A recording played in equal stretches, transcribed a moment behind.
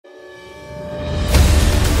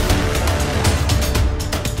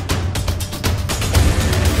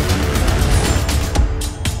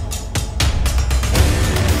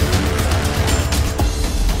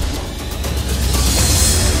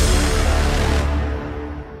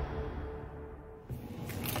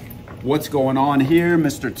What's going on here?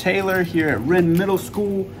 Mr. Taylor here at Wren Middle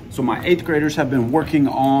School. So my 8th graders have been working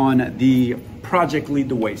on the Project Lead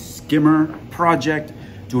the Way Skimmer project,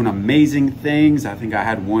 doing amazing things. I think I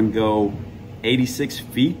had one go 86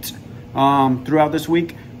 feet throughout this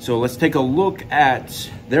week. So let's take a look at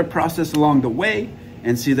their process along the way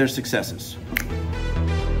and see their successes.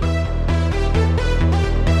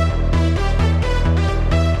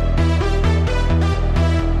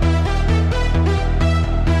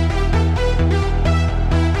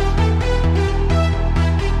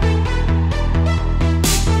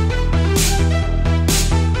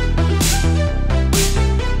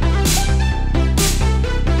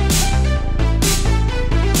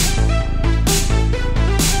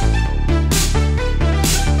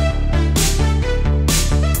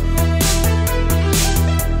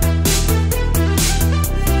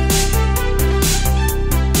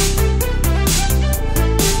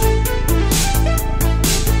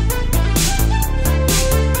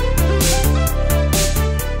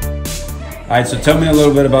 All right, so tell me a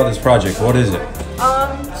little bit about this project. What is it?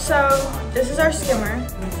 So this is our skimmer,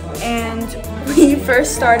 and we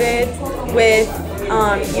first started with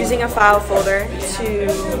using a file folder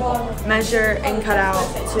to measure and cut out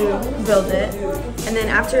to build it. And then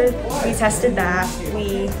after we tested that,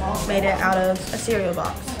 we made it out of a cereal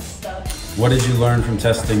box. What did you learn from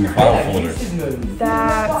testing the file folder?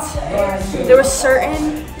 That there were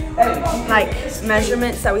certain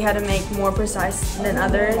measurements that we had to make more precise than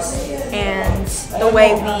others, and the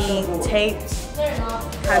way we taped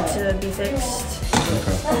had to be fixed.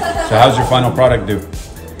 Okay. So how's your final product do?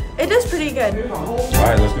 It does pretty good. All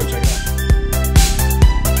right, let's go check it out.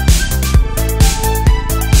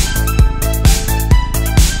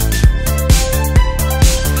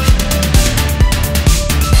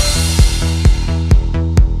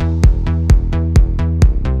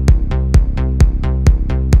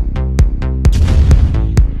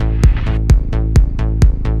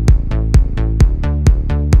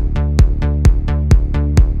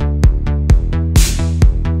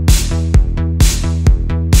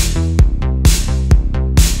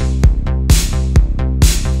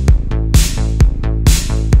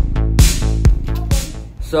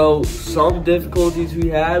 So some difficulties we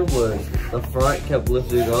had was the front kept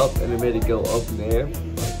lifting up and it made it go up in the air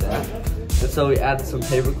like that. And so we added some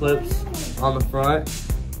paper clips on the front,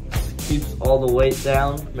 keeps all the weight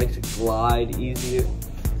down, makes it glide easier.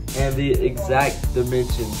 And the exact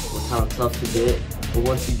dimensions were kind of tough to get, but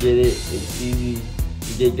once you get it, it's easy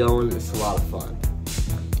to get going. It's a lot of fun.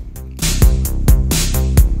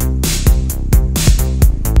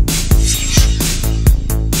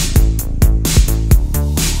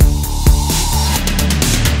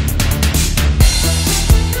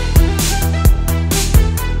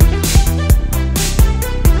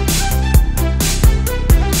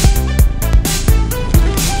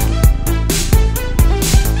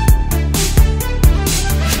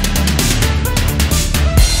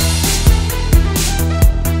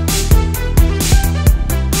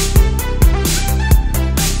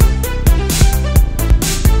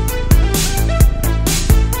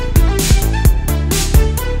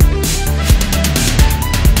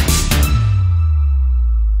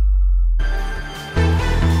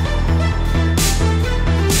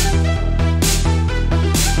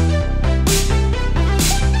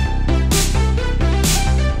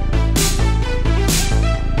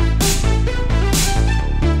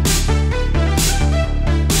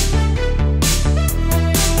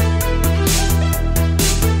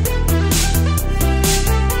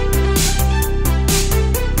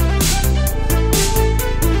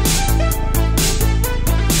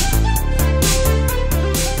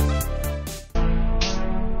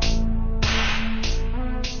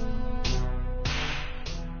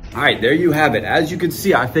 All right, there you have it. As you can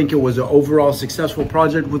see, I think it was an overall successful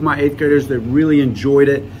project with my 8th graders. They really enjoyed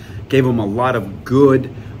it. Gave them a lot of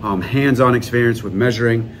good hands-on experience with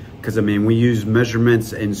measuring, because I mean, we use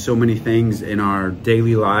measurements in so many things in our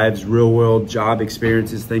daily lives, real world job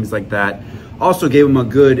experiences, things like that. Also gave them a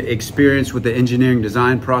good experience with the engineering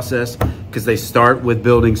design process, because they start with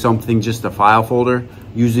building something, just a file folder,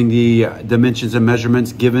 using the dimensions and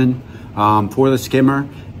measurements given for the skimmer.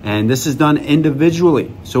 And this is done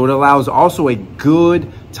individually. So it allows also a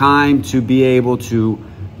good time to be able to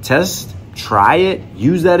test, try it,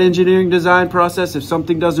 use that engineering design process. If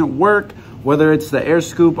something doesn't work, whether it's the air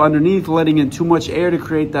scoop underneath, letting in too much air to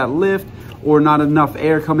create that lift, or not enough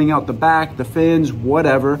air coming out the back, the fins,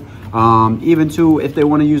 whatever. Even to if they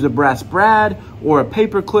want to use a brass brad or a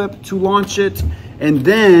paper clip to launch it. And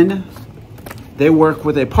then they work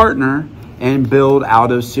with a partner and build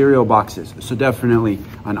out of cereal boxes. So definitely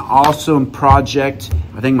an awesome project.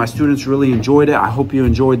 I think my students really enjoyed it. I hope you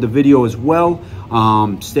enjoyed the video as well.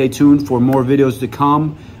 Stay tuned for more videos to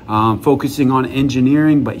come, focusing on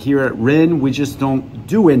engineering. But here at Wren, we just don't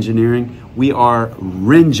do engineering. We are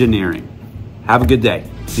Wrengineering. Have a good day.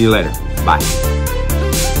 See you later. Bye.